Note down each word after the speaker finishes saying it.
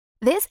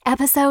This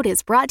episode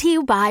is brought to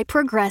you by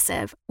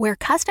Progressive, where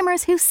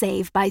customers who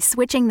save by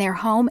switching their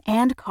home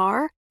and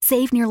car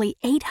save nearly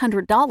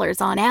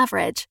 $800 on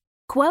average.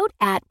 Quote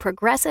at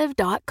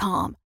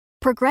Progressive.com.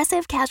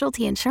 Progressive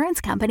Casualty Insurance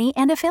Company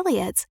and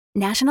Affiliates.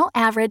 National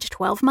average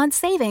 12-month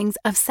savings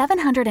of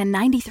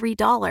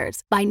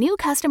 $793 by new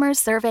customers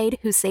surveyed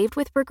who saved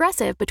with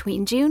Progressive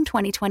between June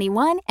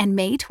 2021 and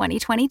May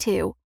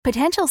 2022.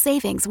 Potential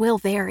savings will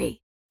vary.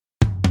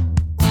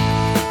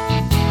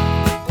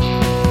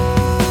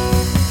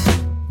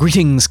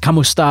 Greetings,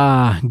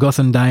 kamusta,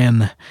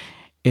 Gothendayan.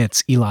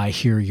 It's Eli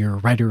here, your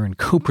writer and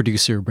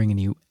co-producer, bringing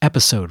you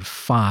episode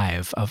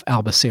 5 of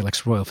Alba,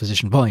 Salix, Royal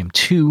Physician, Volume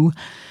 2.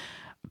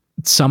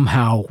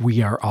 Somehow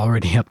we are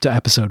already up to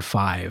episode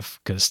 5,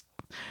 because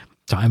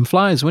time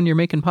flies when you're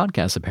making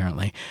podcasts,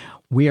 apparently.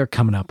 We are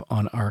coming up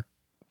on our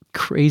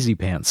Crazy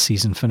Pants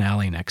season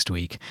finale next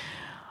week.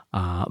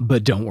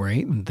 But don't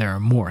worry, there are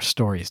more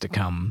stories to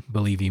come,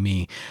 believe you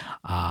me.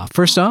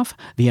 First off,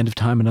 The End of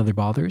Time and Other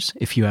Bothers.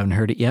 If you haven't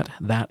heard it yet,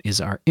 that is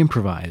our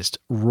improvised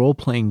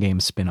role-playing game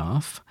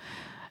spin-off,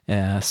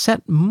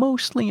 set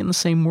mostly in the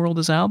same world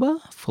as Alba,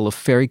 full of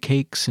fairy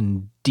cakes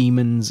and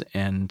demons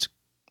and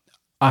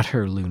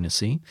utter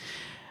lunacy.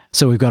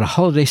 So we've got a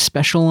holiday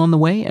special on the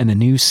way and a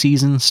new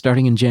season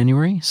starting in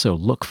January, so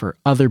look for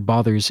Other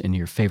Bothers in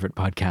your favorite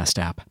podcast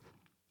app.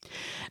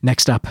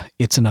 Next up,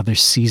 it's another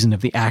season of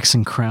The Axe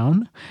and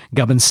Crown.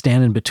 Gubbin,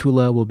 Stan, and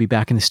Batula will be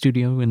back in the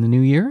studio in the new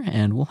year,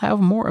 and we'll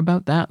have more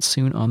about that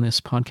soon on this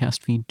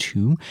podcast feed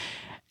too.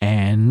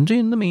 And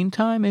in the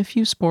meantime, if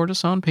you support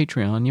us on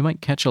Patreon, you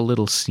might catch a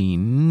little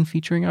scene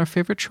featuring our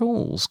favorite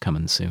trolls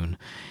coming soon.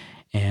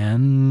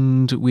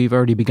 And we've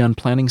already begun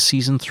planning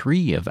season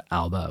 3 of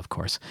Alba, of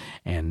course,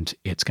 and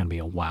it's going to be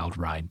a wild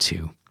ride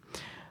too.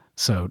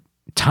 So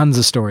tons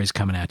of stories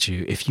coming at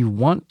you. If you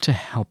want to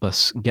help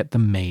us get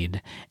them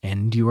made,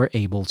 and you are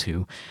able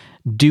to,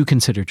 do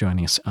consider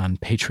joining us on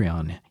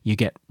Patreon. You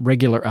get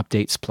regular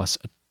updates plus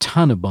a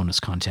ton of bonus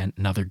content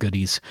and other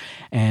goodies,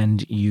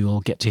 and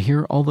you'll get to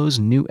hear all those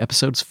new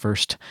episodes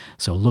first.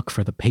 So look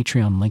for the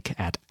Patreon link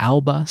at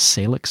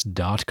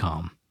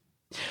albasalix.com.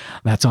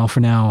 That's all for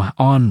now.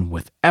 On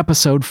with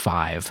episode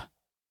 5.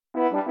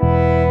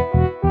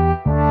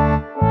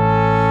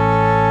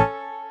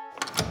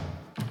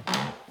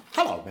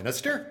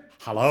 Minister.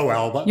 Hello,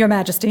 Alba. Your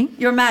Majesty.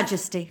 Your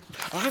Majesty.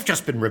 I've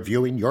just been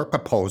reviewing your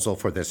proposal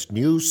for this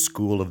new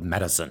school of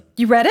medicine.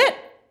 You read it?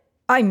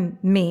 I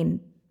mean,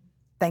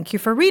 thank you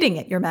for reading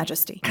it, Your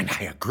Majesty. And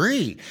I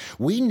agree.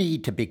 We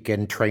need to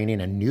begin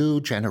training a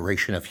new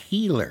generation of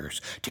healers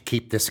to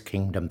keep this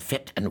kingdom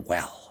fit and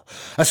well.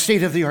 A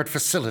state-of-the-art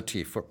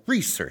facility for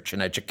research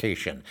and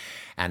education.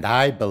 And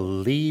I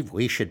believe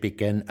we should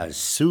begin as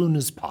soon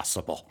as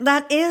possible.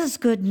 That is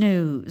good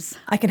news.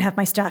 I can have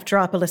my staff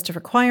draw up a list of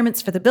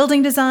requirements for the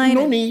building design.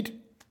 No need.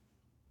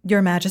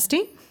 Your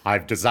Majesty?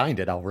 I've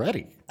designed it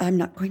already. I'm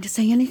not going to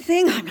say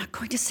anything.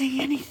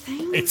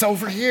 It's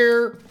over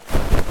here.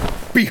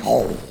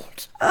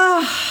 Behold.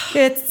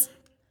 It's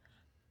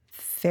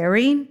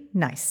very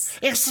nice.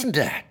 Isn't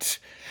it?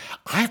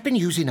 I've been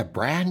using a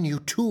brand new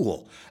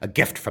tool, a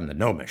gift from the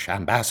Gnomish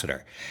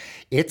ambassador.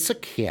 It's a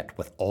kit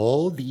with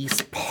all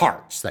these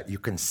parts that you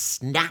can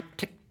snap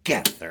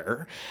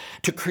together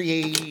to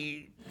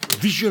create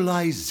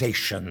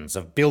visualizations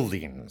of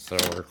buildings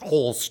or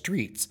whole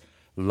streets.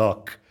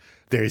 Look,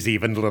 there's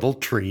even little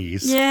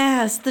trees.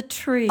 Yes, the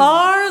trees.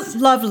 Are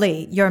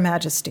lovely, Your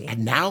Majesty.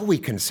 And now we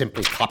can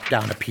simply pop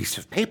down a piece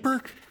of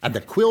paper, and the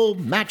quill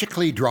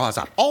magically draws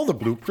up all the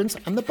blueprints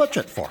and the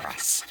budget for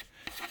us.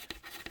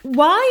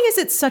 Why is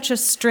it such a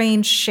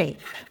strange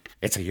shape?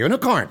 It's a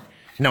unicorn,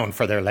 known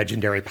for their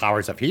legendary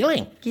powers of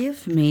healing.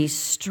 Give me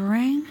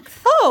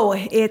strength. Oh,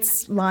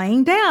 it's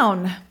lying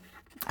down.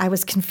 I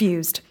was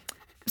confused.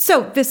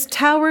 So, this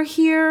tower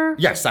here?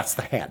 Yes, that's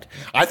the head.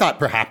 I thought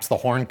perhaps the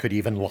horn could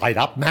even light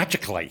up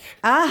magically.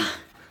 Well,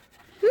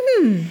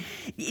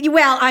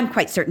 I'm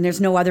quite certain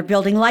there's no other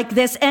building like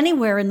this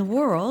anywhere in the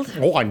world.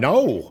 Oh, I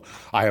know.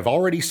 I have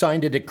already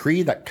signed a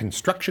decree that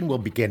construction will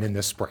begin in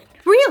the spring.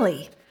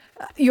 Really?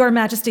 Your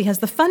Majesty has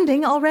the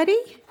funding already?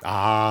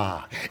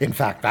 In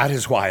fact, that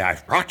is why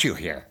I've brought you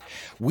here.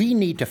 We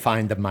need to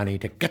find the money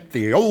to get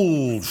the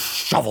old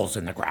shovels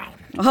in the ground.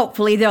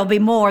 Hopefully there'll be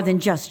more than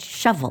just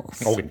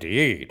shovels. Oh,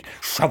 indeed.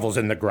 Shovels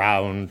in the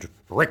ground,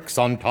 bricks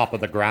on top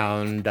of the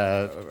ground,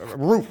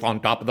 roof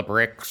on top of the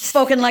bricks.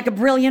 Spoken like a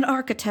brilliant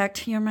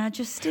architect, Your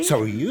Majesty.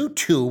 So you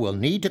two will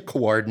need to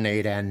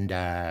coordinate and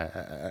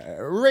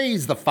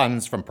raise the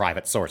funds from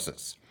private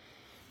sources.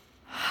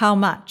 How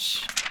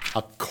much?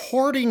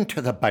 According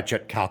to the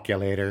budget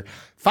calculator,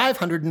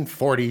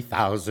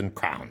 540,000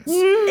 crowns.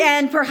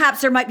 And perhaps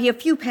there might be a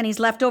few pennies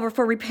left over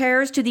for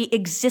repairs to the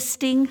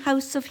existing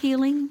House of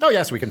Healing. Oh,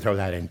 yes, we can throw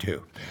that in,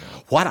 too.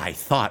 What I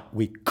thought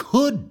we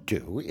could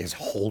do is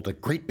hold a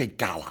great big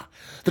gala.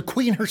 The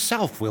Queen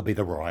herself will be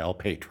the royal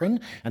patron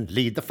and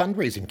lead the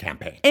fundraising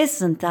campaign.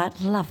 Isn't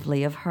that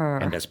lovely of her?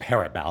 And as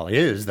Parabelle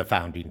is the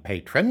founding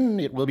patron,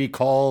 it will be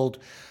called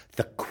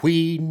the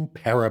Queen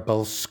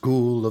Parable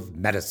School of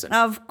Medicine.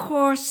 Of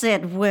course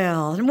it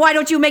will. And why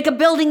don't you make a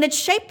building that's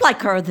shaped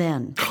like her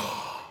then?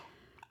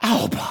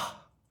 Alba,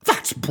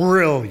 that's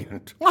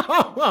brilliant.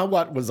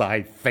 What was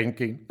I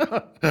thinking?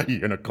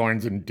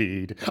 Unicorns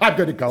indeed. I'm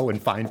going to go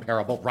and find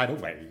Parable right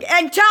away.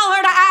 And tell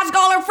her to ask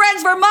all her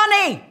friends for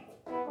money!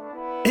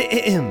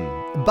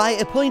 By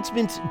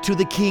appointment to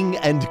the King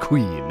and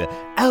Queen,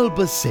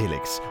 Alba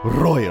Salix,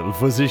 Royal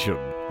Physician,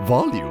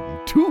 Volume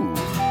 2.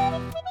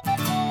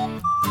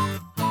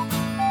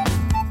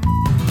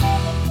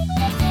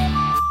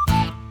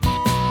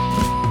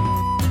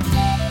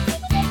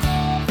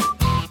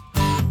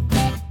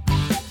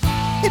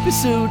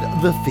 Episode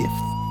the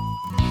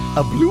 5th.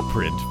 A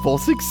Blueprint for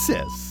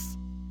Success.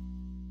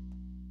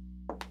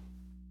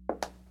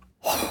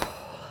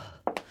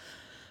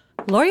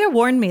 Gloria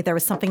warned me there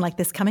was something like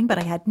this coming, but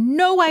I had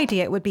no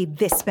idea it would be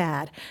this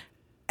bad.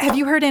 Have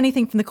you heard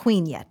anything from the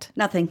Queen yet?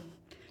 Nothing.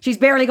 She's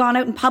barely gone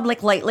out in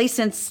public lately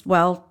since,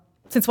 well...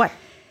 Since what?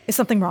 Is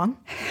something wrong?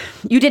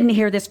 You didn't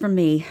hear this from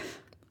me,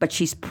 but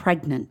she's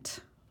pregnant.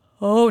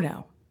 Oh,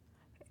 no.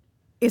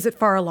 Is it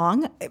far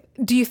along?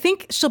 Do you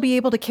think she'll be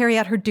able to carry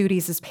out her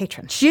duties as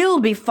patron?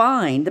 She'll be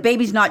fine. The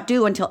baby's not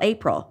due until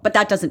April, but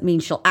that doesn't mean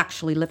she'll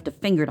actually lift a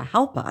finger to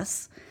help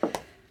us.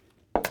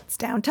 It's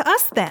down to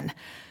us, then.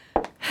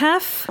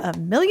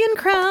 500,000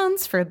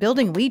 crowns for a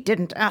building we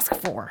didn't ask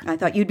for. I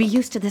thought you'd be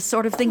used to this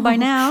sort of thing by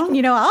now.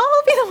 You know,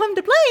 I'll be the one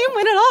to blame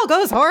when it all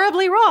goes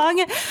horribly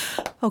wrong.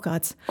 Oh,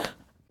 gods.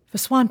 The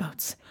swan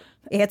boats.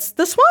 It's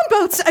the swan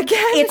boats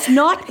again. It's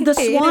not the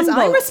swan boats.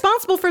 I'm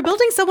responsible for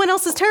building someone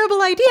else's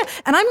terrible idea,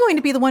 and I'm going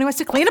to be the one who has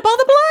to clean up all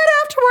the blood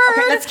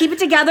afterward. Okay, let's keep it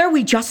together.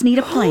 We just need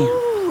a plan.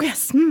 Oh,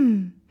 yes.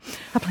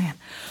 A plan.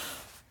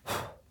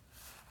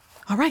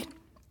 All right.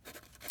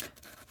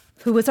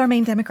 Who is our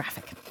main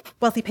demographic?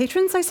 Wealthy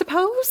patrons, I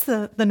suppose?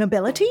 The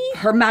nobility?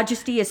 Her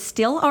Majesty is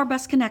still our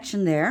best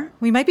connection there.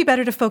 We might be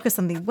better to focus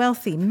on the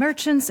wealthy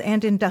merchants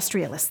and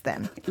industrialists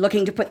then.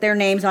 Looking to put their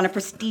names on a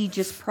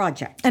prestigious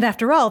project. And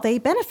after all, they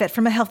benefit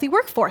from a healthy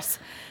workforce.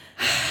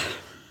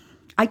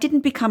 I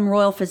didn't become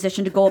royal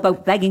physician to go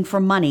about begging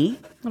for money.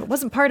 Well, it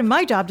wasn't part of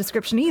my job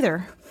description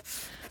either.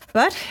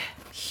 But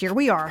here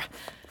we are.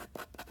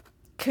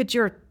 Could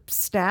your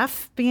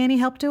staff be any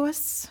help to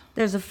us?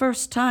 There's a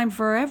first time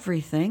for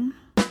everything.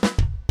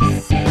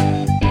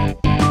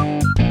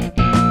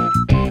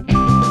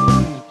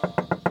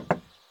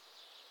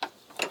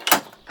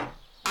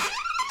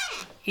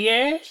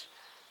 Yes?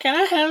 Can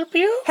I help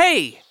you?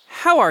 Hey,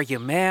 how are you,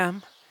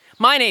 ma'am?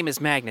 My name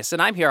is Magnus,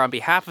 and I'm here on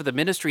behalf of the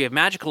Ministry of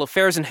Magical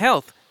Affairs and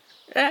Health.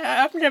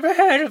 I've never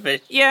heard of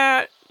it.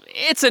 Yeah,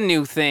 it's a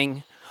new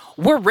thing.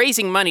 We're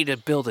raising money to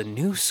build a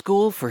new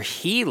school for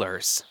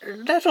healers.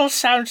 That all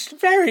sounds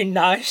very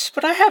nice,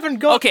 but I haven't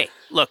got... Okay,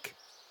 look.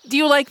 Do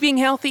you like being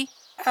healthy?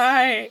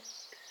 I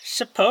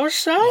suppose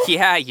so?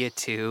 Yeah, you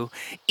too.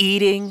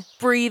 Eating,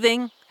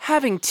 breathing,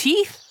 having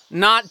teeth,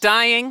 not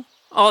dying,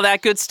 all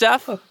that good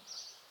stuff.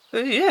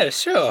 Yeah,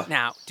 sure.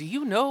 Now, do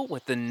you know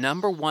what the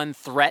 #1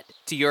 threat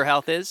to your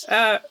health is?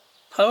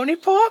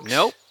 Ponypox?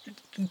 Nope.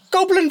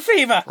 Goblin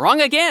fever? Wrong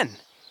again.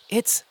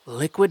 It's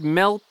liquid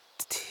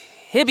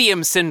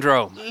meltibium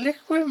syndrome.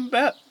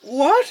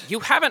 What? You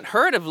haven't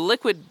heard of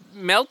liquid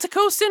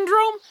meltico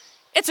syndrome?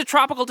 It's a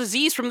tropical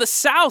disease from the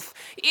south.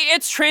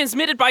 It's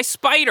transmitted by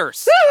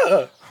spiders.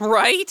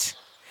 Right?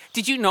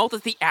 Did you know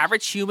that the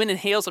average human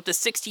inhales up to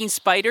 16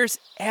 spiders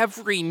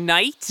every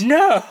night?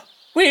 No.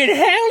 We inhaled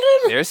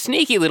them? They're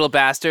sneaky little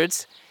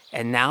bastards.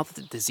 And now that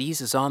the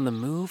disease is on the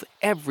move,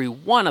 every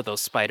one of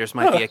those spiders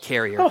might be a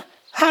carrier.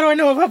 How do I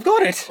know if I've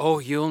got it? Oh,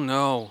 you'll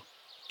know.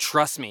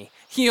 Trust me,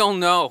 you'll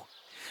know.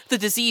 The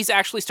disease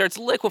actually starts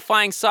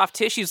liquefying soft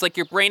tissues like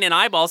your brain and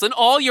eyeballs and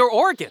all your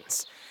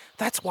organs.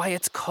 That's why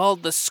it's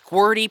called the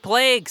squirty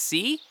plague,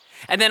 see?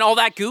 And then all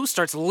that goo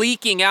starts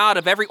leaking out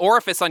of every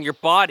orifice on your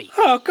body.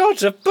 Oh,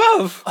 God's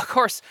above. Of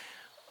course,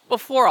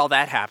 before all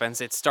that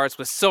happens, it starts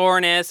with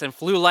soreness and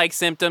flu-like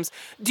symptoms.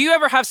 Do you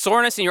ever have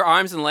soreness in your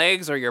arms and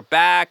legs or your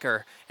back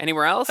or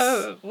anywhere else?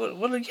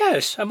 Well,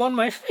 yes. I'm on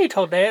my feet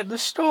all day at the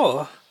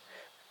store.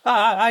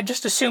 I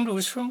just assumed it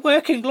was from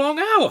working long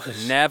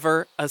hours.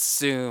 Never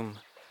assume.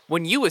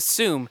 When you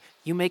assume,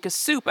 you make a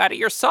soup out of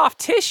your soft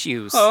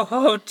tissues.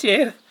 Oh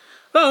dear.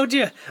 Oh,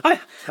 dear.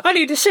 I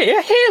need to see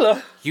a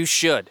healer. You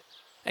should.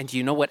 And do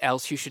you know what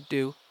else you should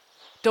do?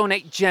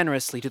 Donate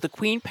generously to the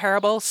Queen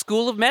Parable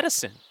School of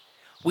Medicine.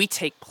 We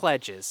take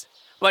pledges,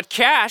 but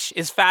cash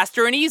is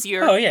faster and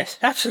easier. Oh, yes,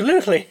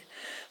 absolutely.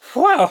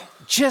 Wow.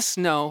 Just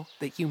know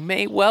that you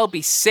may well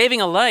be saving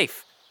a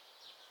life.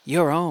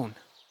 Your own.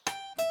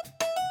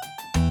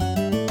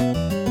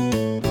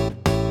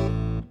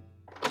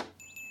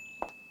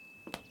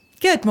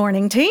 Good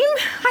morning, team.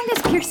 Hi,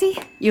 Miss Piercy.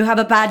 You have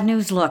a bad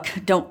news look.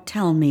 Don't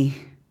tell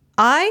me.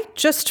 I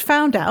just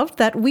found out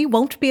that we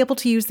won't be able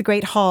to use the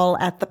Great Hall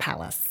at the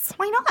palace.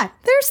 Why not?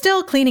 They're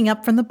still cleaning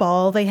up from the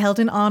ball they held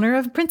in honor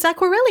of Prince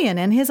Aquarelian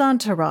and his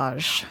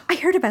entourage. I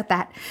heard about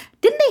that.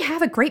 Didn't they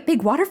have a great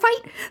big water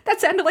fight? That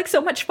sounded like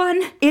so much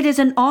fun. It is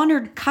an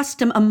honored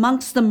custom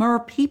amongst the Mer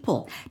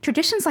people.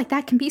 Traditions like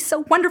that can be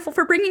so wonderful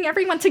for bringing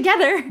everyone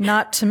together.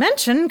 Not to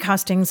mention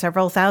costing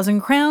several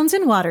thousand crowns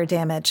in water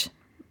damage.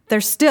 They're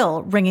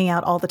still wringing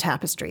out all the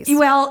tapestries.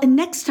 Well,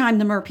 next time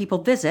the Mer people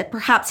visit,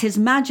 perhaps His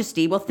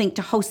Majesty will think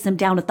to host them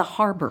down at the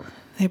harbor.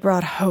 They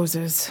brought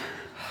hoses.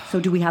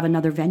 So do we have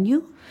another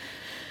venue?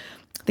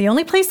 The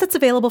only place that's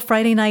available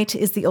Friday night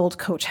is the old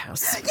coach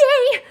house.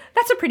 Yay!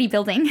 That's a pretty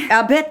building.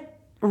 A bit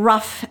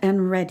rough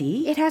and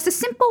ready. It has a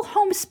simple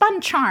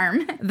homespun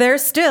charm. They're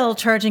still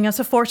charging us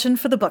a fortune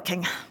for the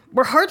booking.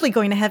 We're hardly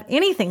going to have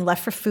anything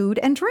left for food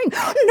and drink.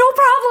 No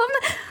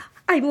problem.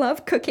 I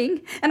love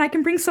cooking, and I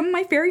can bring some of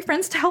my fairy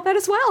friends to help out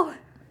as well.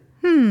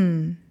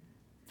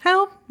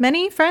 How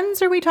many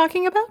friends are we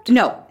talking about?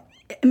 No.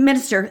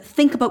 Minister,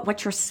 think about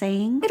what you're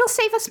saying. It'll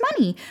save us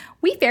money.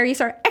 We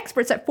fairies are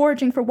experts at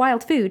foraging for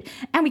wild food,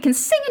 and we can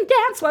sing and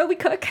dance while we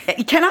cook.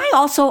 Can I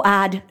also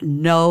add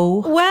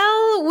no?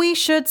 Well, we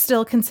should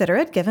still consider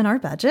it given our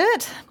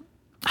budget.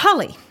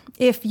 Holly,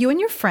 if you and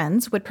your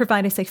friends would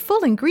provide us a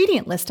full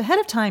ingredient list ahead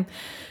of time,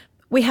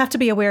 we have to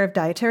be aware of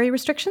dietary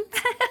restrictions.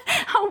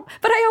 Oh,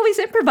 but I always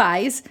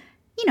improvise.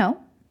 You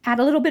know, add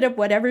a little bit of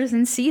whatever's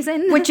in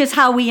season. Which is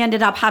how we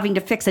ended up having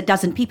to fix a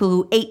dozen people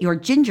who ate your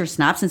ginger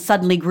snaps and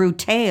suddenly grew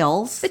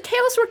tails. The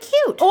tails were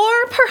cute. Or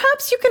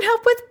perhaps you can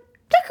help with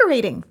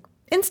decorating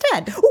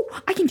instead.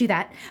 Oh, I can do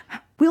that.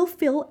 We'll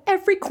fill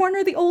every corner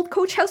of the old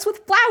coach house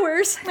with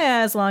flowers.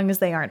 As long as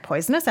they aren't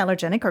poisonous,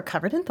 allergenic, or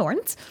covered in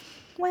thorns.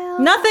 Well,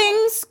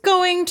 Nothing's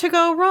going to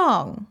go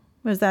wrong.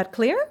 Was that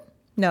clear?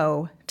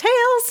 No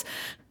tails,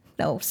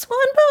 no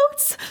swan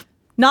boats.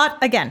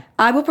 Not again.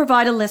 I will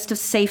provide a list of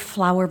safe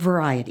flower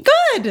varieties.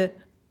 Good.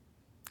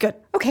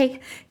 Okay,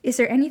 is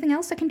there anything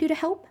else I can do to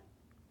help?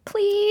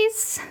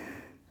 Please?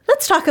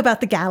 Let's talk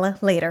about the gala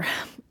later.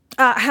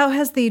 How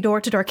has the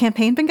door-to-door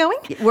campaign been going?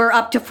 We're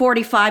up to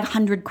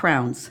 4,500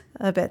 crowns.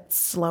 A bit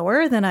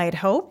slower than I'd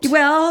hoped.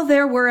 Well,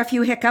 there were a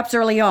few hiccups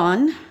early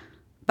on,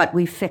 but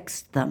we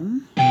fixed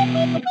them.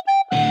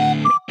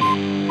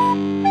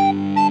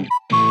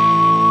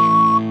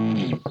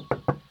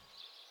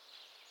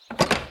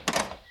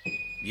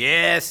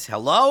 Yes,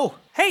 hello?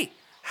 Hey,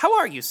 how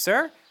are you,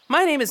 sir?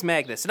 My name is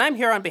Magnus, and I'm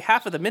here on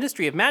behalf of the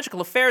Ministry of Magical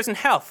Affairs and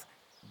Health.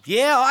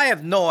 Yeah, I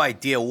have no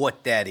idea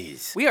what that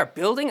is. We are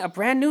building a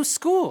brand new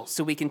school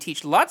so we can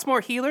teach lots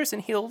more healers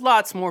and heal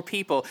lots more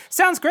people.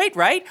 Sounds great,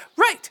 right?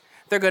 Right!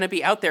 They're going to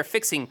be out there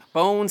fixing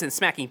bones and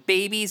smacking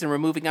babies and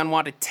removing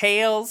unwanted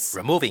tails.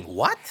 Removing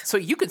what? So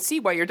you can see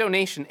why your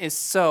donation is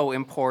so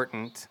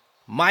important.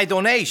 My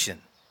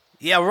donation?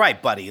 Yeah, right,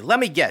 buddy.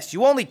 Let me guess.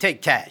 You only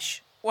take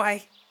cash.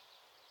 Why?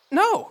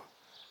 No.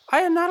 I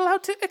am not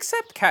allowed to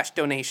accept cash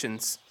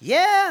donations.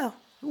 Yeah,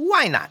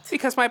 why not?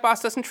 Because my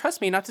boss doesn't trust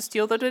me not to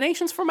steal the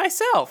donations for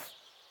myself.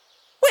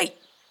 Wait,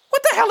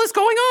 what the hell is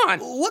going on?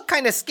 What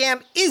kind of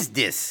scam is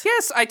this?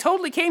 Yes, I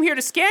totally came here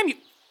to scam you.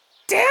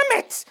 Damn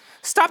it!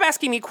 Stop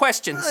asking me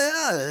questions.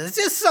 Is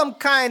this some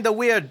kind of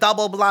weird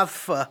double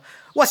bluff?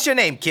 What's your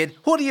name, kid?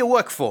 Who do you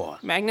work for?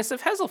 Magnus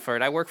of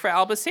Heselford. I work for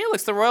Alba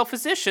Salix, the royal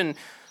physician,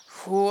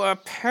 who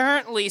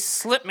apparently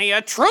slipped me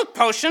a truth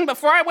potion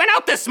before I went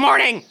out this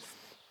morning.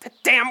 The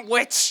damn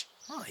witch.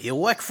 Oh, you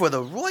work for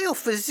the royal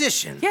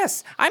physician?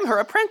 Yes, I'm her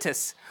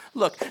apprentice.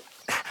 Look,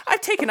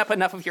 I've taken up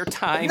enough of your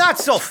time. Not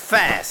so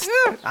fast.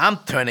 I'm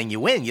turning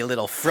you in, you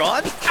little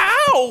fraud.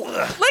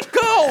 Ow! Let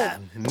go!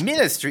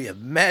 Ministry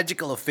of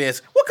Magical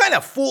Affairs. What kind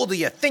of fool do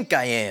you think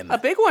I am? A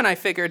big one, I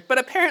figured, but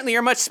apparently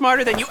you're much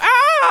smarter than you.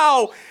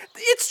 Ow!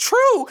 It's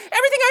true.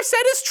 Everything I've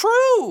said is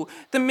true.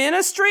 The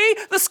ministry,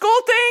 the school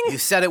thing. You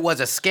said it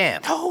was a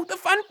scam. No, the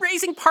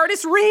fundraising part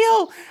is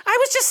real. I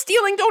was just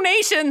stealing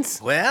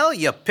donations. Well,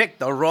 you picked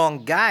the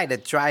wrong guy to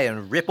try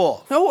and rip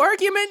off. No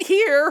argument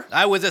here.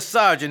 I was a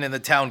sergeant in the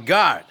town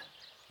guard.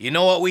 You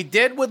know what we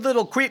did with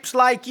little creeps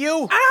like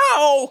you?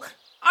 Ow!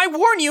 I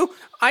warn you,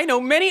 I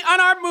know many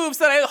unarmed moves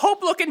that I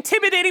hope look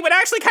intimidating but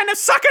actually kind of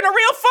suck in a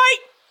real fight.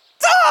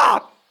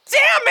 Ah!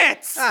 Damn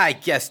it! I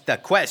guess the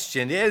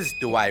question is,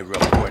 do I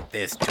report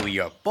this to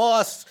your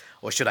boss,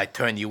 or should I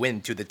turn you in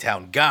to the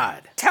town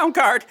guard? Town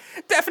guard.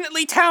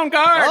 Definitely town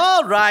guard.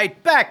 All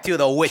right, back to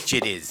the witch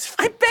it is.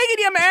 I'm begging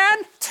you, man.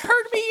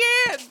 Turn me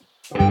in.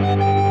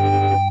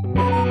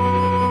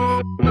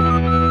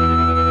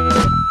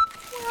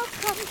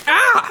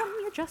 Ah!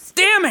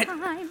 Damn it!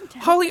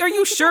 Holly, are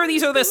you sure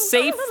these are the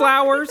safe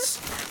flowers?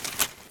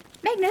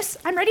 Magnus,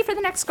 I'm ready for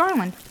the next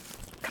garland.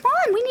 Come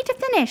on, we need to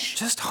finish.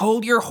 Just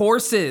hold your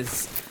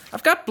horses.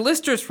 I've got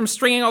blisters from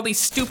stringing all these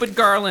stupid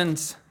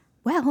garlands.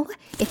 Well,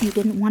 if you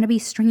didn't want to be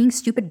stringing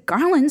stupid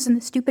garlands in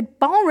the stupid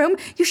ballroom,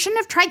 you shouldn't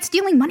have tried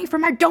stealing money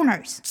from our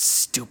donors.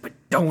 Stupid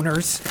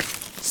donors.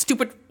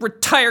 Stupid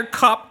retired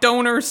cop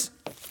donors.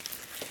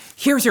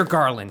 Here's your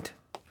garland.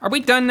 Are we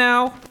done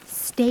now?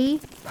 Stay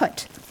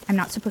put. I'm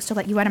not supposed to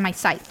let you out of my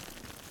sight.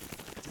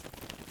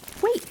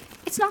 Wait,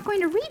 It's not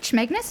going to reach,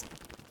 Magnus.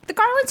 The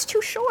garland's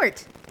too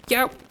short.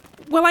 Yeah,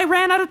 well, I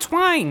ran out of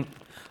twine.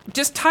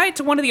 Just tie it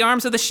to one of the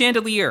arms of the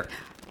chandelier.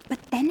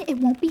 But then it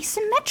won't be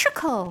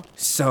symmetrical.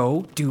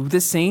 So do the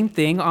same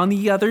thing on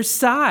the other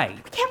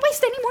side. We can't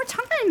waste any more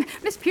time.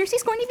 Miss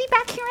Piercy's going to be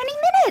back here any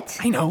minute.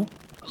 I know.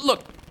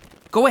 Look,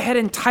 go ahead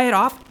and tie it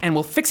off, and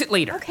we'll fix it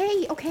later.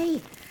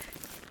 Okay.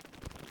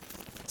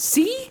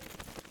 See?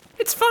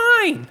 It's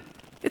fine.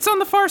 It's on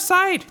the far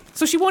side,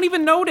 so she won't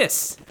even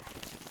notice.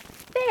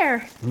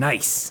 There.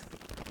 Nice.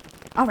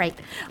 All right,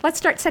 let's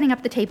start setting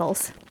up the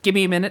tables. Give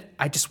me a minute.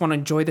 I just want to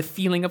enjoy the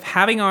feeling of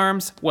having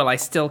arms while I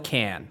still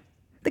can.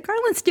 The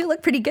garlands do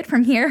look pretty good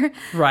from here.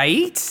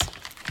 Right?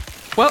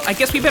 Well, I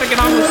guess we better get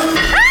on with...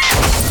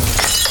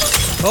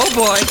 Oh,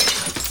 boy.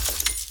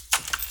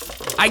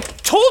 I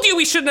told you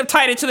we shouldn't have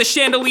tied it to the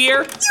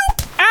chandelier.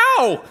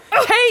 Ow!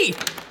 Hey!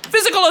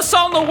 Physical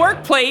assault in the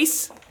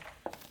workplace.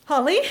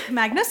 Holly,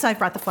 Magnus, I've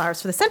brought the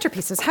flowers for the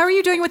centerpieces. How are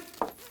you doing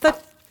with the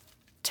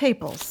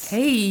tables?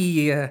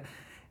 Hey,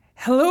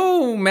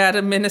 hello,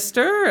 Madam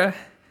Minister.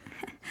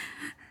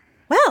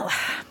 Well,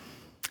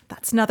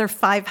 that's another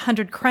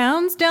 500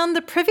 crowns down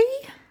the privy.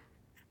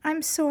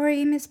 I'm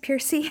sorry, Miss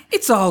Piercy.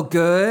 It's all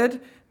good.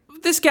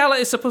 This gala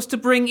is supposed to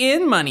bring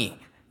in money.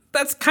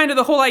 That's kind of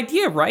the whole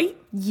idea, right?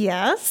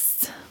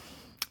 Yes.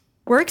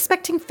 We're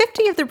expecting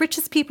 50 of the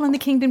richest people in the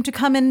kingdom to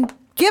come and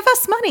give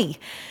us money.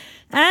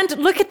 And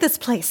look at this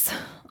place.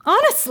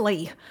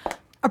 Honestly,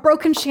 a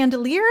broken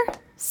chandelier,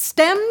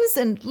 stems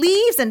and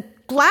leaves and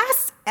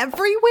glass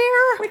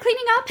everywhere. We're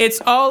cleaning up.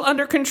 It's all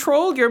under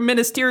control, your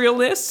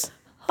ministerialness.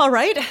 All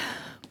right.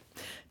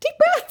 Deep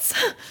breaths.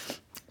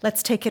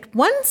 Let's take it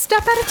one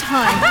step at a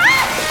time.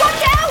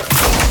 Watch out!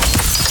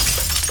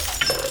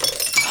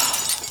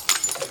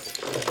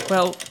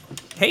 Well,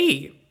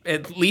 hey,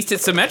 at least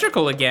it's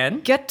symmetrical again.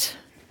 Get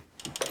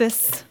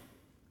this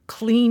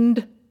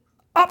cleaned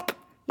up.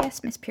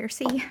 Yes, Miss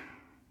Piercy.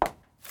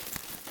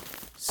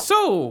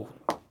 So,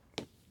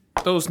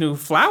 those new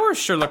flowers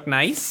sure look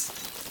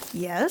nice.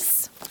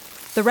 Yes.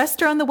 The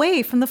rest are on the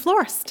way from the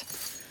florist.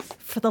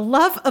 For the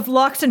love of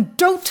Loxton,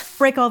 don't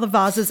break all the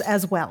vases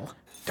as well.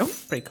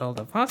 Don't break all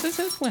the vases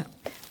as well.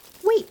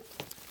 Wait,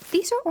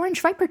 these are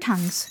orange viper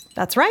tongues.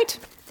 That's right.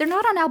 They're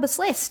not on Alba's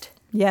list.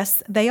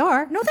 Yes, they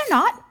are. No, they're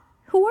not.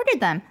 Who ordered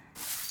them?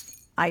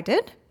 I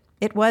did.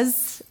 It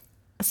was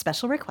a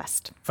special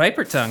request.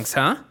 Viper tongues,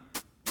 huh?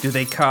 Do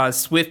they cause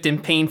swift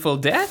and painful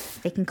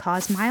death? They can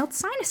cause mild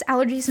sinus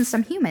allergies in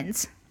some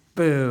humans.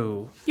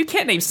 Boo. You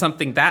can't name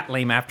something that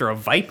lame after a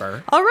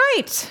viper. All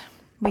right.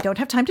 We don't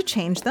have time to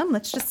change them.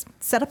 Let's just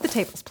set up the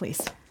tables,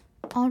 please.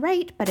 All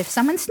right, but if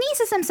someone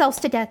sneezes themselves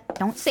to death,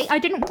 don't say I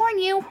didn't warn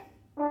you.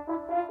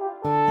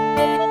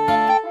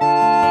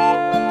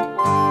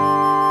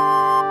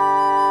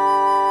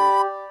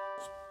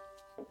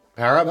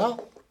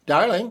 Arabelle,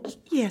 darling,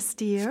 Yes,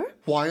 dear?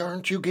 why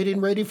aren't you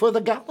getting ready for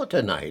the gala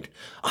tonight?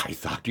 I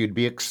thought you'd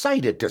be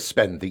excited to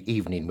spend the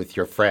evening with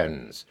your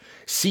friends.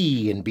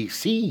 See and be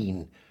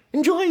seen.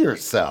 Enjoy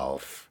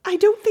yourself. I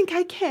don't think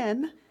I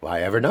can.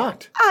 Why ever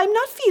not? I'm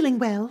not feeling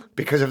well.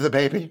 Because of the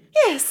baby?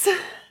 Yes,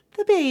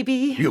 the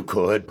baby. You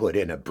could put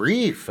in a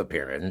brief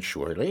appearance,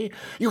 surely.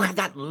 You had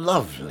that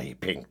lovely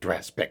pink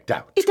dress picked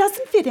out. It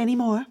doesn't fit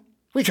anymore.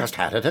 We just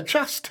had it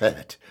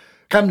adjusted.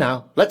 Come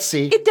now, let's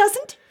see. It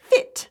doesn't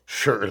fit.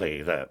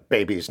 Surely the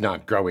baby's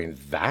not growing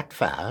that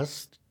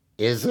fast,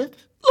 is it?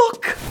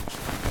 Look!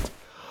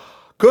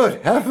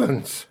 Good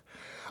heavens!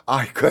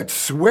 I could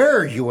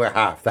swear you were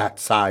half that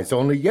size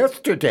only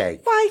yesterday.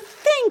 Why,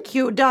 thank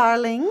you,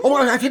 darling. Oh,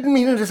 I didn't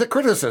mean it as a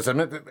criticism.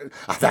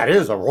 That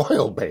is a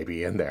royal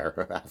baby in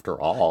there, after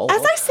all.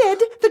 As I said,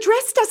 the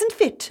dress doesn't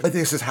fit.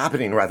 This is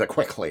happening rather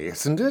quickly,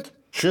 isn't it?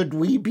 Should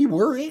we be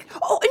worried?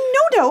 Oh,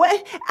 no.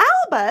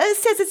 Alba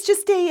says it's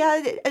just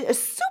a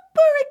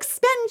super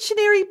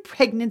expansionary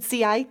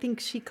pregnancy, I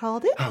think she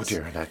called it. Oh,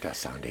 dear, that does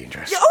sound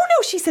dangerous. Oh,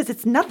 no, she says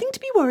it's nothing to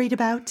be worried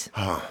about.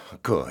 Oh,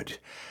 good.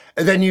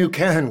 Then you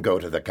can go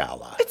to the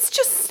gala. It's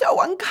just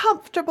so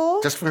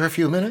uncomfortable. Just for a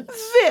few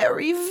minutes?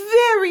 Very,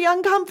 very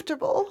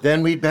uncomfortable.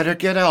 Then we'd better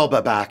get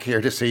Alba back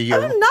here to see you.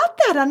 Not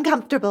that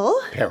uncomfortable.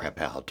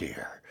 Arabelle,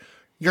 dear,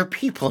 your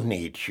people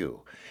need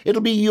you.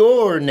 It'll be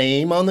your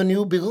name on the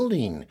new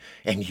building,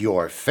 and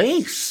your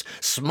face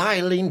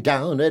smiling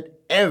down at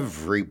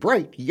every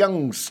bright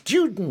young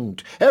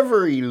student,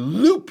 every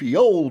loopy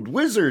old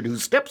wizard who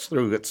steps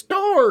through its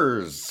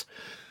doors.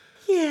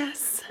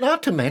 Yes.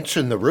 Not to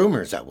mention the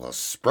rumors that will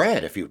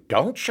spread if you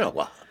don't show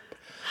up.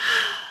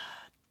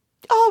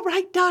 All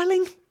right,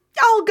 darling.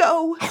 I'll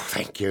go. Oh,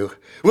 thank you.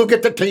 We'll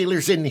get the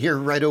tailors in here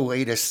right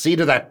away to see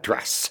to that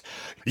dress.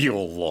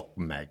 You'll look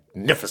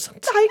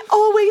magnificent. I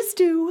always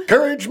do.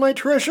 Courage, my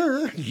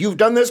treasure. You've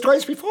done this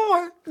twice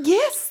before.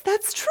 Yes,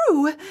 that's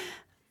true.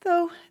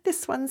 Though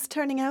this one's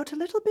turning out a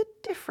little bit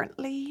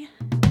differently.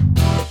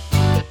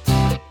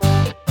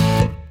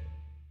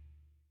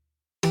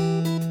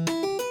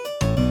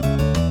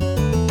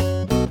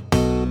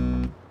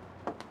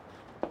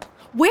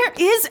 Where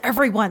is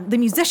everyone? The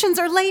musicians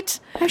are late.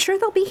 I'm sure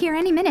they'll be here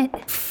any minute.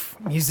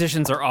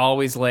 Musicians are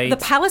always late. The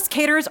palace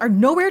caterers are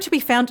nowhere to be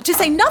found, to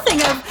say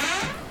nothing of...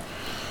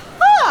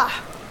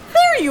 Ah!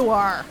 There you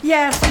are.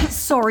 Yes,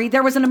 sorry.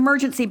 There was an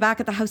emergency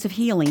back at the House of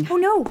Healing. Oh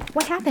no,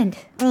 what happened?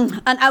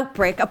 An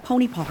outbreak of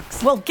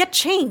ponypox. Well, get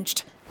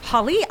changed.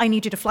 Holly, I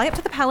need you to fly up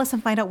to the palace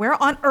and find out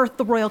where on earth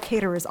the royal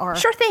caterers are.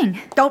 Sure thing.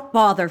 Don't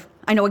bother.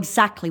 I know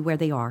exactly where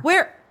they are.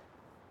 Where?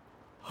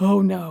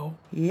 Oh, no.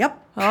 Yep.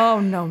 Oh,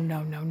 no.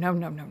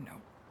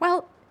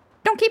 Well,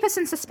 don't keep us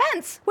in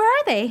suspense. Where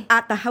are they?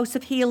 At the House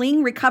of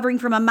Healing, recovering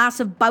from a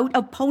massive bout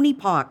of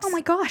ponypox. Oh my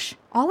gosh,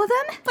 all of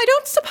them? I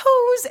don't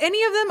suppose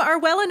any of them are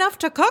well enough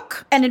to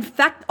cook. And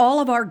infect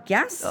all of our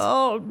guests?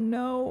 Oh,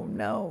 no.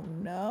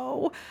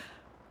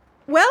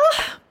 Well,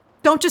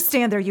 don't just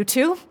stand there, you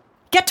two.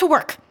 Get to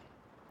work.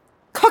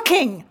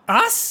 Cooking.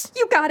 Us?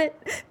 You got it.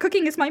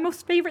 Cooking is my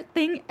most favorite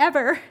thing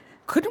ever.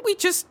 Couldn't we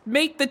just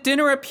make the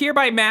dinner appear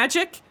by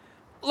magic?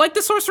 Like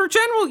the Sorcerer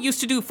General used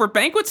to do for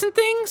banquets and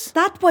things?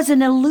 That was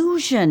an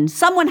illusion.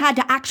 Someone had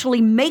to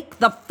actually make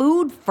the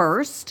food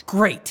first.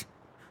 Great.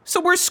 So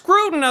we're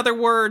screwed, in other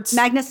words.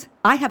 Magnus,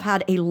 I have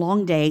had a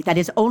long day that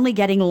is only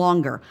getting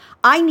longer.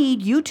 I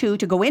need you two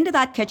to go into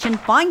that kitchen,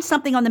 find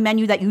something on the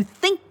menu that you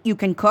think you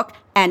can cook,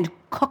 and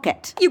cook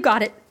it. You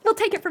got it. We'll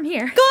take it from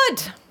here.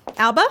 Good.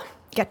 Alba,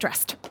 get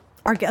dressed.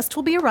 Our guest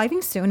will be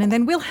arriving soon, and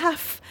then we'll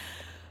have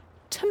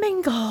to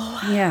mingle.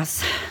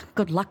 Yes.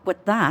 Good luck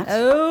with that.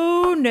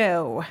 Oh,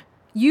 no.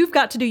 You've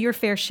got to do your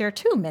fair share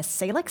too, Miss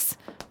Salix.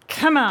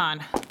 Come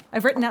on.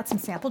 I've written out some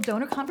sample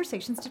donor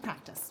conversations to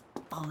practice.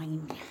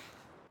 Fine.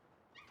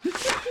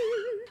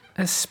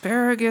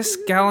 Asparagus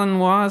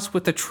galanoise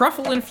with the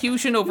truffle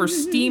infusion over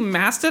steamed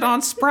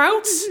mastodon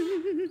sprouts?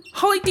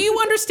 Holly, do you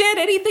understand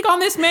anything on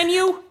this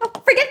menu? Oh,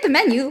 forget the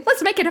menu.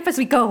 Let's make it up as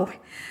we go.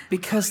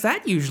 Because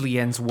that usually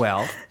ends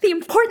well. The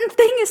important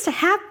thing is to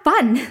have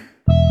fun.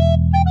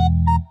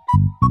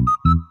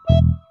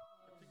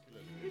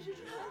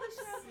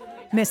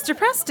 Mr.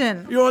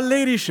 Preston. Your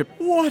ladyship,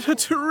 what a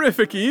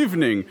terrific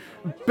evening.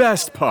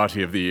 Best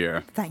party of the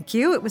year. Thank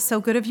you. It was so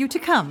good of you to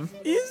come.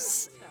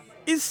 Is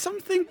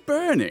something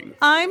burning?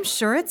 I'm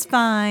sure it's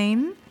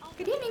fine.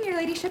 Good evening, your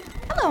ladyship.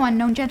 Hello,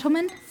 unknown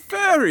gentleman.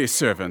 Fairy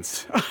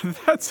servants.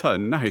 That's a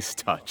nice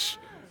touch.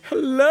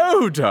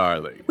 Hello,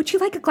 darling. Would you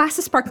like a glass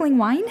of sparkling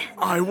wine?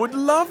 I would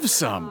love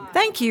some.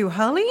 Thank you,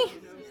 Holly.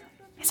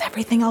 Is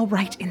everything all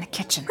right in the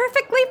kitchen?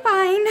 Perfectly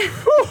fine.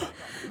 Whew,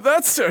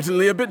 that's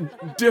certainly a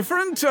bit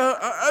different.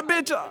 A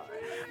bit,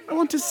 I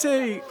want to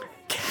say,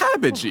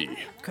 cabbagey.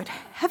 Good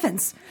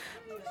heavens.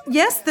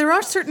 Yes, there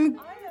are certain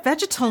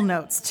vegetal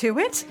notes to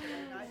it.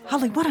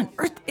 Holly, what on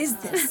earth is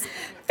this?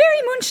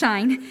 Fairy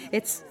moonshine.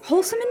 It's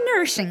wholesome and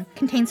nourishing.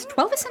 Contains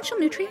 12 essential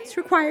nutrients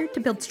required to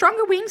build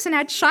stronger wings and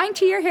add shine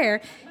to your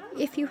hair.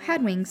 If you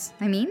had wings,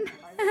 I mean.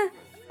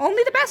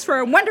 Only the best for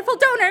our wonderful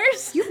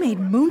donors. You made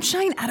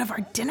moonshine out of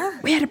our dinner?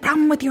 We had a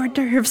problem with the hors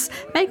d'oeuvres.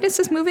 Magnus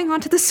is moving on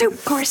to the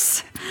soup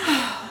course.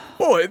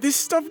 Boy, this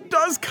stuff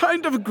does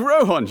kind of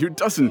grow on you,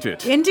 doesn't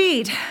it?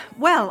 Indeed.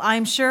 Well,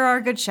 I'm sure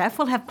our good chef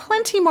will have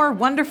plenty more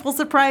wonderful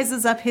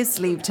surprises up his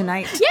sleeve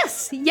tonight.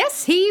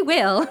 Yes, he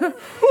will.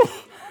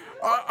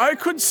 I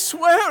could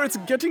swear it's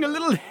getting a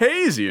little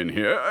hazy in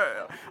here.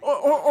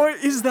 Or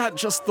is that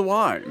just the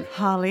wine?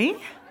 Holly,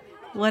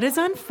 what is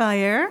on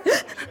fire?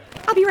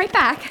 I'll be right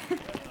back.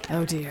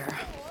 Oh, dear.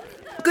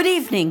 Good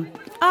evening.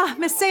 Ah,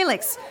 Miss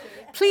Salix.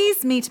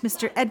 Please meet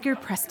Mr. Edgar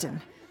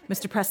Preston.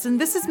 Mr. Preston,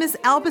 this is Miss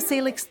Alba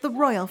Salix, the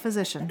royal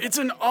physician. It's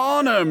an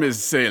honor,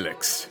 Miss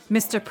Salix.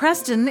 Mr.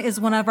 Preston is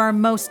one of our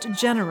most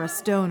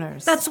generous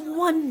donors. That's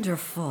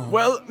wonderful.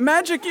 Well,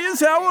 magic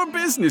is our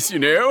business, you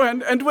know,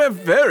 and we're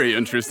very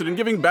interested in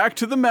giving back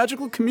to the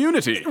magical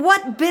community.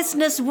 What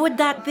business would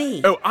that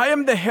be? Oh, I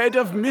am the head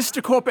of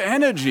Mysticorp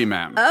Energy,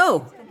 ma'am.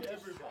 Oh.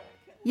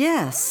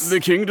 Yes. The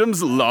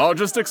kingdom's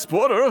largest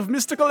exporter of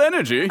mystical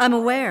energy. I'm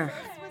aware.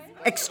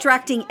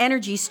 Extracting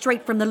energy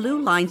straight from the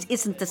loo lines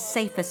isn't the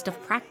safest of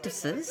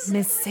practices.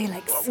 Miss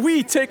Salix.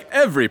 We take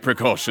every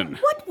precaution.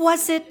 What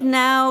was it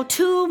now?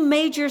 2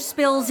 major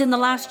spills in the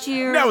last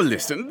year? Now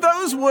listen,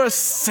 those were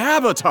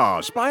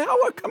sabotaged by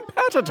our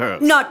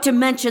competitors. Not to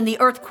mention the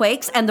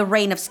earthquakes and the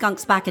rain of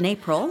skunks back in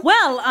April.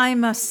 Well, I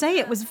must say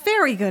it was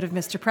very good of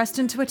Mr.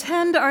 Preston to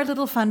attend our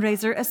little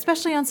fundraiser,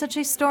 especially on such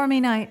a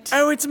stormy night.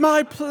 Oh, it's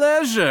my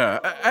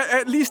pleasure.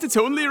 At least it's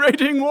only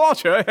raining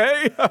water,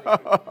 hey?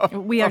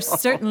 We are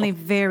certainly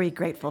very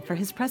grateful for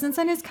his presence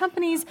and his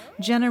company's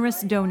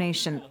generous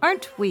donation,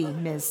 aren't we,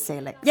 Ms.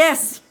 Salix?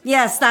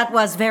 Yes, that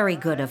was very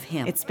good of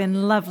him. It's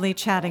been lovely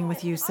chatting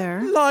with you,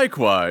 sir.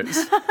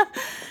 Likewise.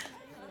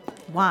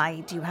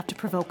 Why do you have to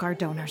provoke our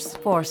donors?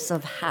 Force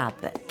of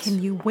habit.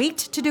 Can you wait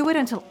to do it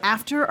until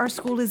after our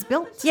school is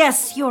built?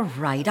 Yes, you're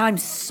right. I'm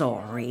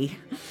sorry.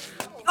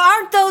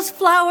 Aren't those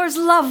flowers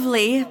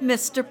lovely,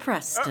 Mr.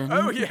 Preston?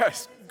 Oh,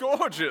 yes.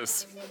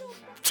 Gorgeous.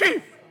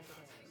 Chee!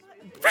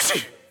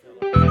 Fishy!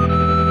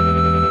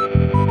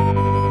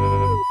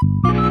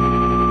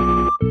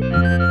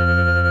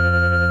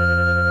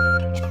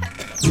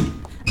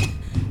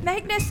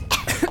 Magnus,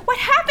 what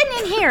happened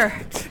in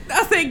here?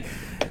 nothing.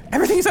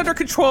 Everything's under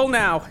control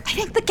now. I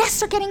think the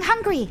guests are getting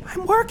hungry.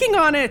 I'm working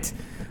on it.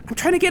 I'm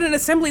trying to get an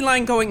assembly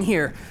line going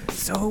here.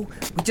 So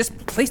we just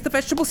place the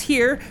vegetables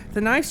here,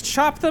 the knives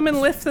chop them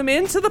and lift them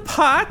into the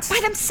pot. By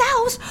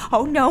themselves?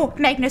 Oh no,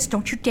 Magnus,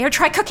 don't you dare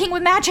try cooking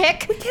with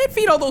magic. We can't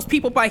feed all those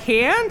people by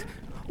hand.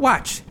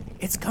 Watch,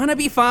 it's gonna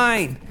be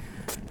fine.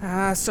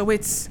 So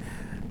it's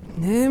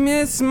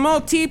Nimis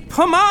Multi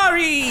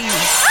Pomari.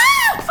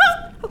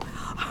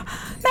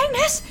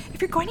 Magnus,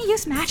 if you're going to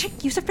use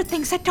magic, use it for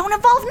things that don't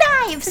involve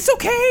knives. It's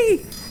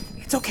okay.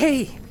 It's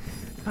okay.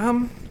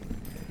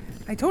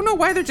 I don't know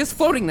why they're just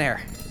floating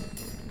there.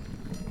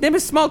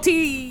 Nimis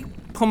Multi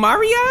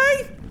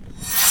Pomarii?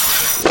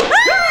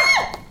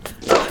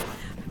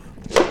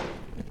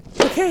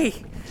 Okay,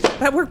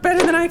 that worked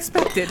better than I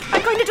expected.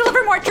 I'm going to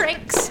deliver more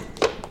drinks.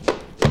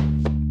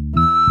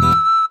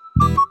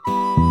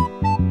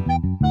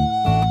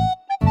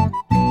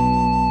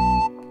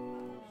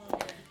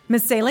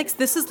 Miss Salix,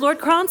 this is Lord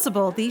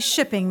Cronstable, the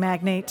shipping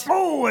magnate.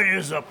 Oh, it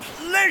is a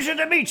pleasure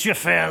to meet you,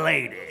 fair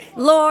lady.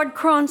 Lord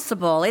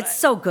Cronstable, it's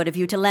so good of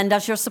you to lend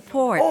us your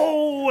support.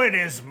 Oh, it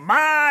is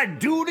my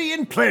duty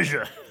and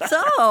pleasure.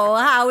 So,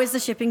 how is the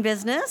shipping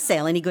business?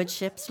 Sail any good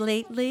ships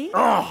lately?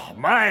 Oh,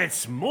 my,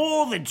 it's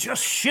more than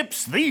just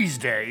ships these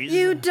days.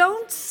 You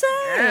don't say.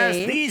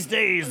 Yes, these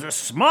days the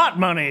smart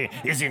money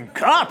is in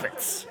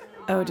carpets.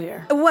 Oh,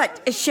 dear.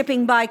 What,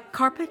 shipping by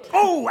carpet?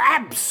 Oh,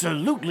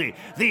 absolutely.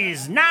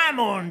 These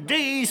Nymon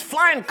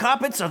flying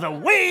carpets are the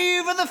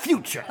wave of the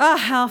future. Ah,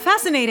 how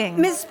fascinating.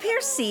 Miss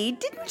Piercy,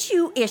 didn't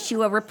you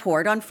issue a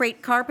report on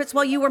freight carpets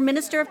while you were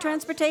Minister of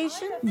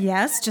Transportation?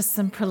 Yes, just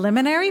some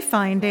preliminary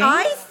findings.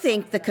 I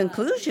think the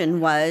conclusion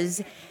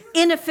was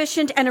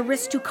inefficient and a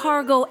risk to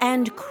cargo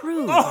and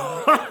crew.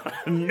 Oh,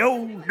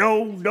 no,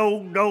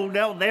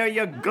 there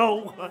you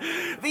go.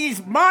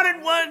 These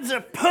modern ones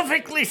are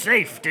perfectly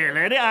safe, dear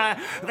lady.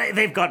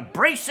 They've got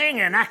bracing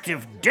and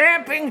active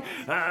damping.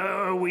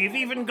 We've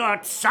even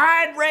got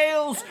side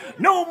rails.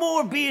 No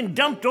more being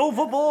dumped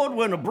overboard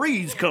when a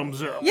breeze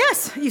comes up.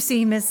 Yes, you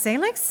see, Miss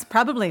Salix,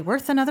 probably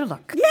worth another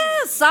look.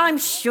 Yes, I'm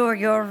sure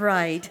you're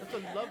right.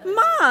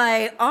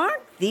 My,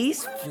 aren't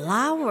these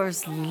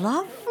flowers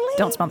lovely?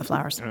 Don't smell the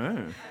flowers.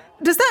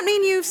 Does that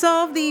mean you've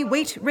solved the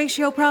weight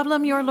ratio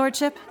problem, your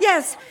lordship?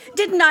 Yes.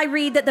 Didn't I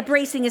read that the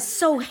bracing is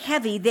so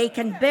heavy they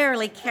can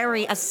barely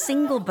carry a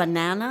single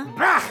banana?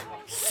 Bah!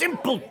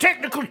 Simple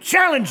technical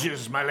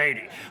challenges, my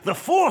lady. The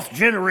 4th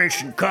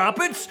generation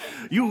carpets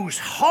use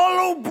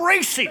hollow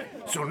bracing,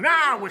 so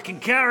now we can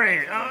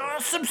carry a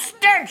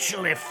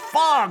substantially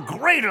far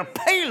greater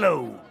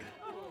payload.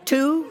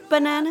 2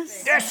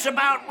 bananas? That's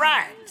about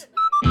right.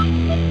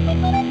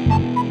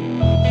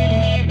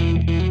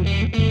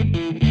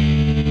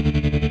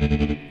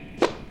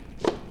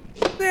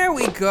 There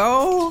we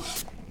go.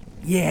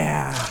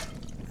 Yeah,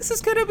 this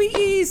is gonna be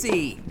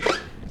easy.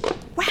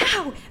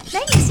 Wow,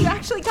 Magnus, you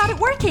actually got it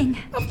working.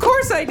 Of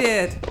course I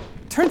did.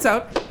 Turns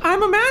out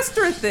I'm a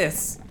master at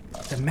this.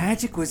 The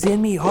magic was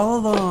in me all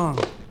along.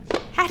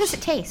 How does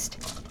it taste?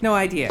 No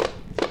idea.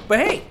 But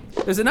hey,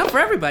 there's enough for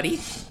everybody.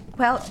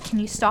 Well, can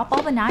you stop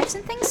all the knives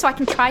and things so I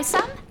can try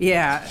some?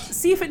 Yeah,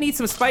 see if it needs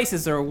some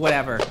spices or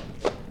whatever.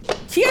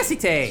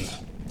 Kiesite!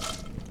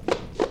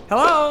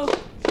 Hello?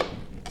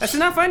 That's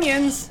enough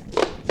onions.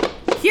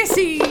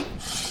 Kiesi!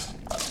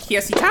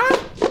 Kiesita?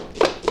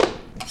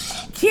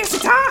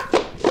 Kiesita?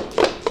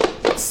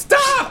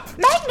 Stop!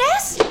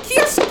 Magnus!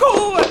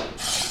 Kiesko!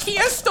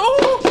 Kiesto!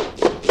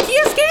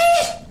 Kieske!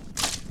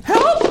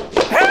 Help!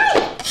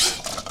 Help!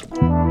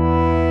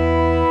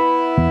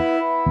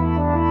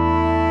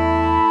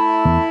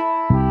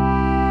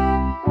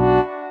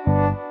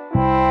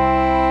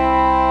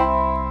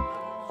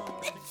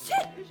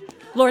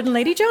 Lord and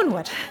Lady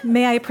Joanwood,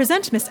 may I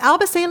present Miss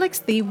Alba Salix,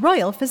 the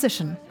royal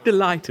physician?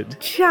 Delighted.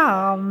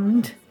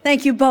 Charmed.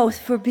 Thank you both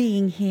for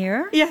being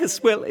here.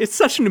 Yes, well, it's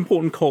such an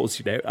important cause,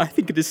 you know. I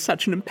think it is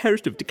such an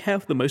imperative to care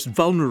for the most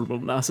vulnerable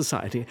in our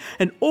society,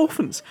 and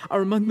orphans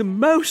are among the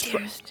most...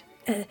 Dearest,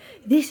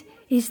 this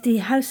is the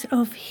House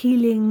of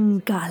Healing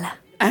Gala.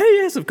 Oh,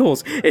 yes, of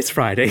course. It's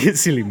Friday.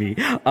 Silly me.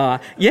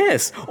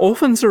 Yes,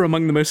 orphans are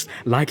among the most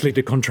likely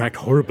to contract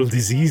horrible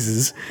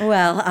diseases.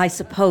 Well, I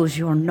suppose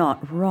you're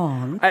not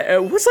wrong.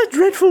 What's that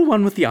dreadful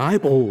one with the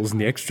eyeballs and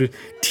the extra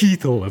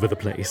teeth all over the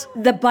place?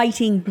 The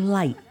biting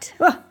blight.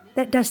 Oh,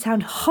 that does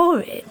sound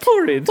horrid.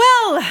 Horrid?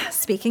 Well,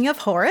 speaking of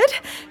horrid,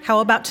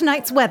 how about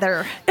tonight's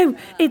weather? Oh,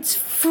 it's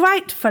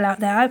frightful out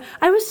there.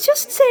 I was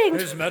just saying...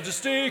 His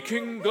Majesty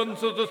King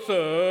Gunther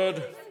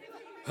III...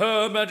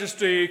 Her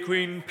Majesty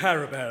Queen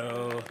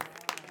Parabel.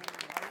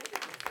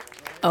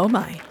 Oh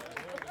my.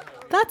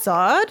 That's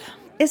odd.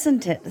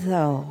 Isn't it,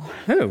 though?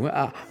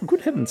 Oh, good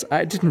heavens.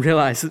 I didn't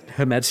realize that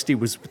Her Majesty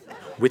was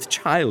with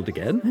child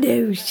again.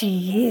 No,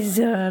 she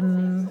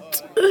isn't.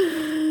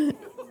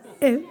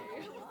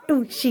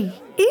 Oh, she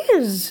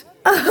is.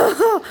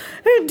 Oh,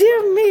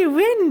 dear me,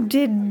 when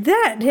did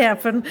that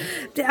happen?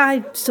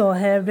 I saw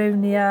her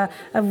only a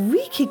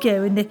week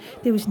ago and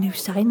there was no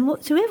sign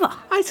whatsoever.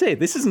 I say,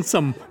 this isn't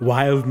some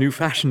wild new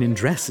fashion in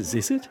dresses,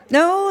 is it?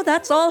 No,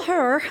 that's all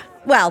her.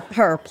 Well,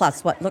 her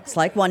plus what looks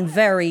like one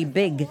very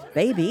big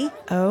baby.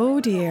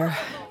 Oh, dear.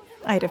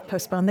 I'd have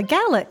postponed the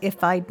gala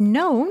if I'd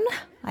known.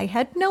 I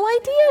had no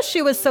idea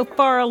she was so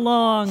far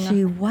along.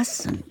 She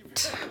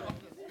wasn't.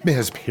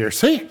 Ms.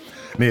 Piercy?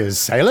 Ms.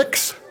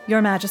 Salix?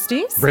 Your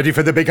Majesties? Ready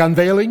for the big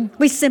unveiling?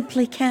 We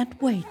simply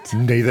can't wait.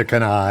 Neither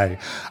can I.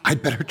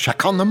 I'd better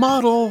check on the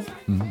model.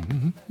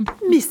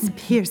 Miss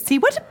Piercy,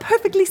 what a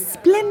perfectly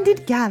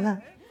splendid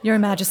gala. Your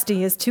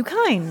Majesty is too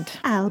kind.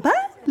 Alba,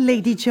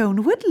 Lady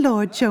Joanwood,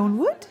 Lord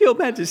Joanwood. Your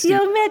Majesty.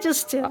 Your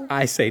Majesty.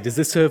 I say, does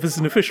this serve as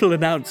an official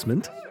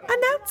announcement?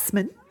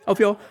 Announcement? Of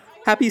your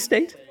happy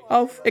state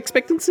of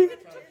expectancy?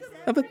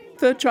 Of a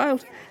third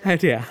child? Oh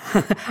dear.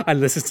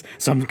 Unless it's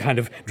some kind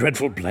of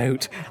dreadful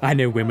bloat. I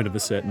know women of a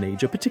certain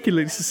age are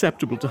particularly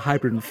susceptible to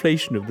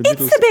hyperinflation of the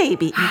middle... It's a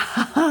baby.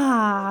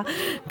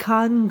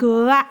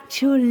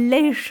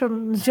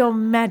 Congratulations, Your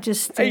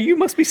Majesty. You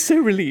must be so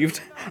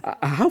relieved.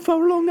 How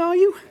far along are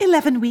you?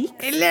 11 weeks.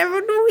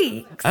 11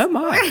 weeks. Oh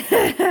my.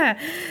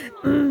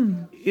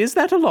 Is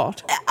that a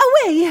lot?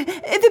 Away.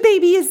 The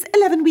baby is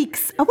 11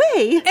 weeks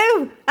away.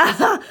 Oh,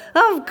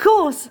 of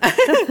course.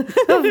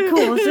 Of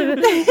course.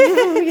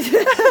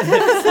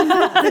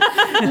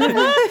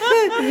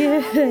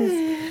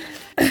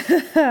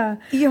 Yes.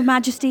 Your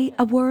Majesty,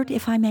 a word,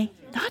 if I may.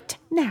 Not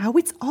now.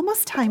 It's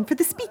almost time for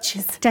the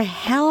speeches. To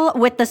hell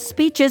with the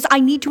speeches.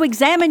 I need to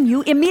examine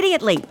you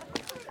immediately.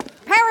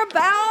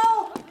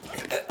 Parabel!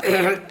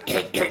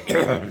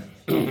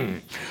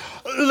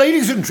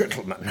 Ladies and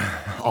gentlemen,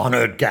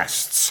 honored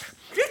guests.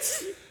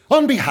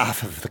 On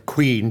behalf of the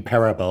Queen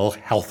Parabel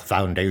Health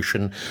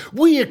Foundation,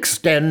 we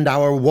extend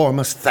our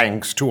warmest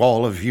thanks to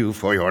all of you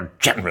for your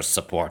generous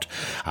support.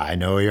 I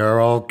know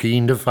you're all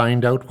keen to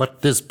find out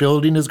what this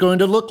building is going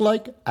to look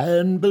like,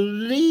 and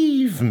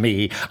believe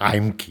me,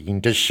 I'm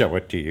keen to show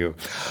it to you.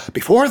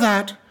 Before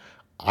that,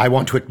 I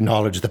want to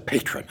acknowledge the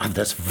patron of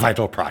this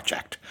vital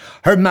project,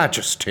 Her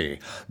Majesty,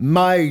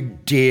 my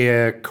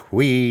dear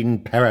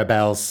Queen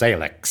Parabel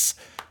Salix.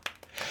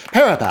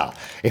 Parabel,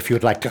 if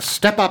you'd like to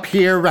step up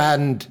here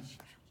and...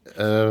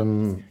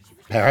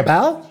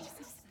 Parabel?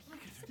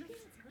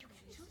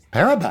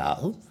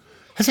 Parabel?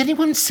 Has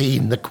anyone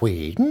seen the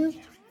Queen?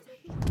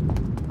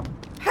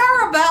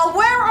 Parabel,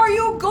 where are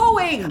you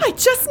going? I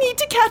just need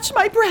to catch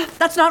my breath.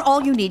 That's not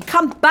all you need.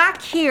 Come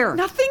back here.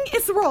 Nothing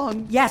is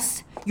wrong.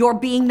 Yes, your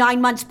being 9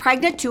 months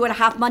pregnant,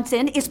 2.5 months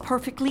in, is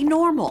perfectly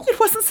normal. It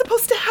wasn't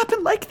supposed to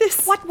happen like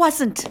this. What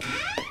wasn't?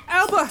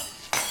 Alba!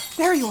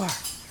 There you are.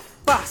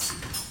 Boss,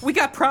 we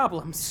got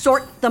problems.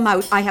 Sort them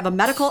out. I have a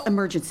medical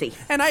emergency.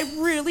 And I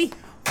really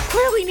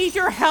need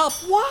your help.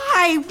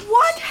 Why?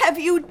 What have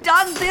you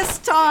done this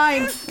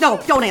time? No,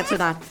 don't answer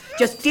that.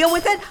 Just deal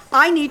with it.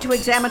 I need to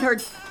examine Her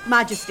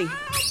Majesty.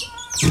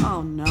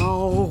 Oh,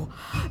 no.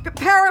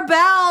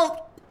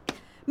 Parabel!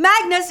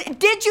 Magnus,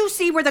 did you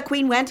see where the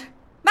Queen went?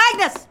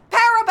 Magnus!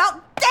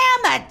 Parabel!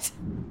 Damn it!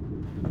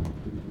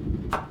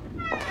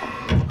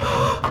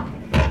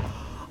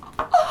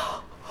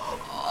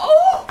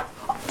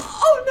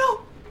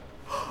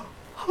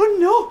 Oh,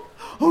 no.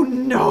 Oh,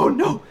 no,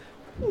 no.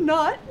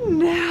 Not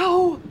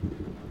now.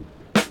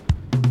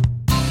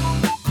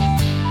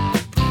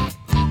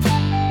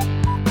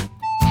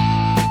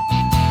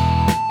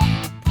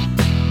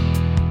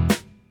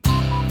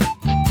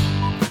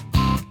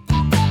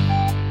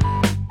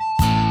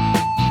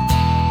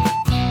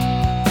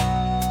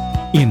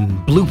 In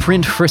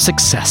Blueprint for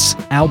Success,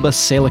 Alba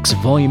Salix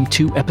Volume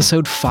 2,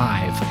 Episode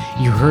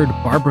 5, you heard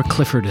Barbara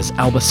Clifford as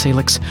Alba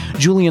Salix,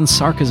 Julian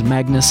Sark as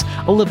Magnus,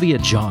 Olivia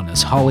John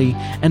as Holly,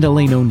 and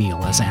Elaine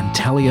O'Neill as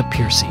Antalia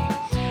Piercy.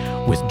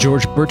 With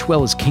George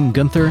Birtwell as King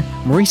Gunther,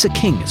 Marisa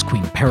King as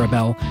Queen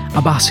Parabel,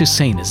 Abbas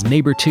Hussein as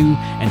Neighbor 2,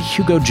 and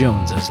Hugo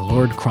Jones as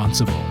Lord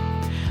Cronstable.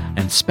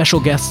 And special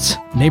guests,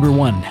 Neighbor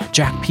 1,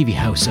 Jack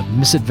Peavyhouse of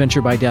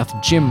Misadventure by Death,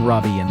 Jim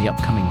Robbie in the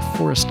upcoming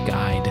Forest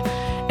Guide.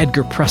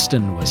 Edgar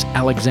Preston was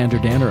Alexander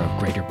Danner of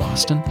Greater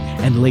Boston,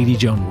 and Lady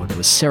Joanwood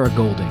was Sarah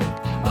Golding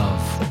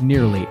of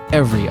nearly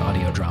every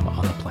audio drama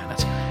on the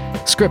planet.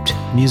 Script,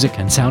 music,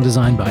 and sound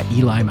design by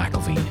Eli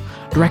McElveen.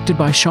 Directed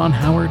by Sean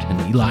Howard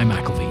and Eli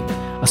McElveen.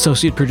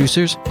 Associate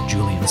producers,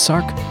 Julian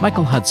Sark,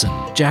 Michael Hudson,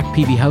 Jack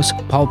Peavyhouse,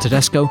 Paul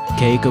Tedesco,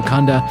 Kei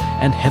Kokanda,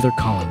 and Heather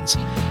Collins.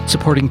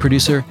 Supporting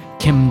producer,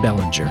 Kim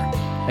Bellinger.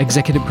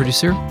 Executive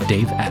producer,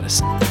 Dave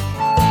Addison.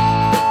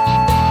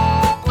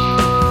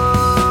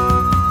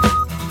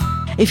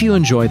 If you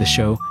enjoy the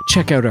show,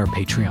 check out our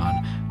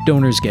Patreon.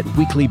 Donors get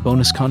weekly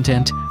bonus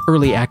content,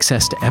 early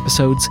access to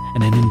episodes,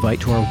 and an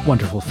invite to our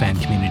wonderful fan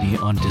community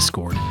on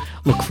Discord.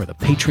 Look for the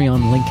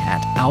Patreon link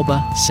at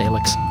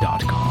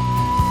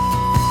albasalix.com.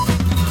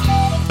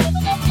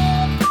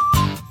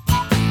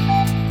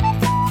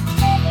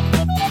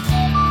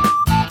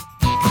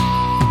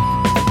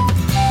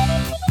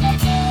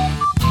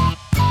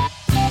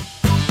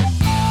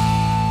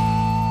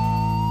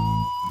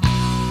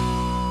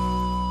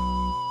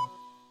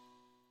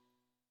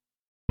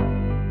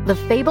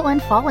 the Fable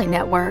and Folly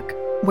Network,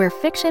 where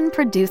fiction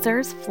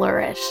producers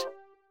flourish.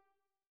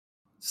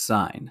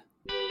 Sine.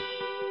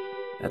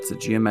 That's a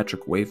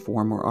geometric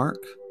waveform or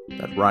arc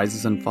that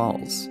rises and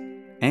falls.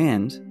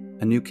 And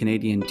a new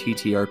Canadian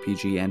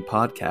TTRPG and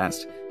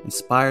podcast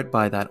inspired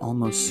by that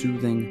almost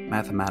soothing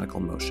mathematical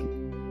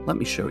motion. Let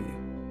me show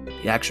you.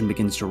 The action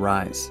begins to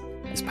rise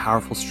as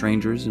powerful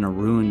strangers in a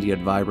ruined yet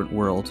vibrant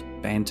world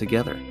band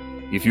together.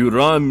 If you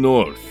run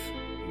north,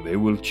 they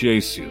will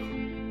chase you.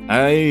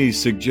 I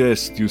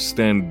suggest you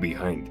stand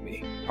behind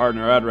me.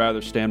 Partner, I'd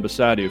rather stand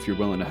beside you if you're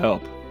willing to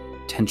help.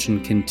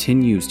 Tension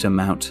continues to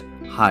mount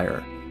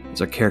higher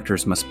as our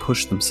characters must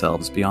push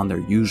themselves beyond their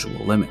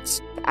usual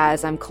limits.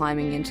 As I'm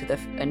climbing into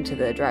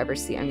the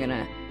driver's seat, I'm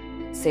gonna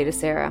say to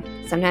Sarah,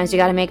 sometimes you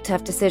gotta make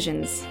tough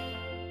decisions.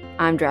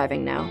 I'm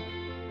driving now.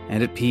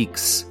 And it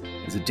peaks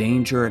as the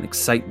danger and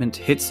excitement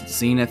hits its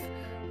zenith,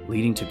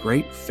 leading to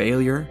great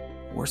failure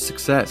or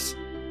success.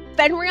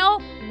 Fenrir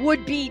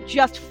would be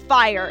just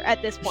fire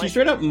at this point. She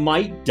straight up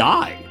might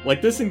die. Like,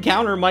 this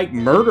encounter might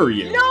murder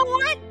you. You know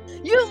what?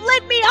 You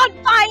lit me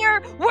on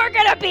fire! We're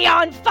gonna be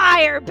on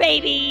fire,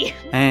 baby!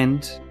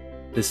 And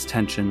this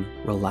tension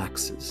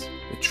relaxes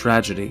with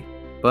tragedy,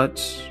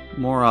 but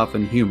more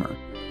often humor,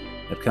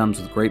 that comes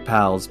with great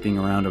pals being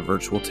around a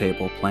virtual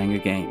table playing a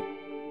game.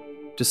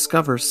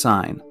 Discover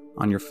Sine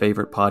on your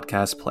favorite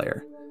podcast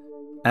player.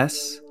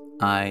 SINE.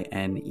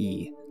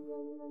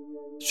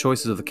 The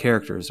choices of the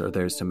characters are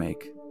theirs to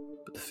make,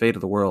 but the fate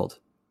of the world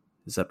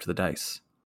is up to the dice.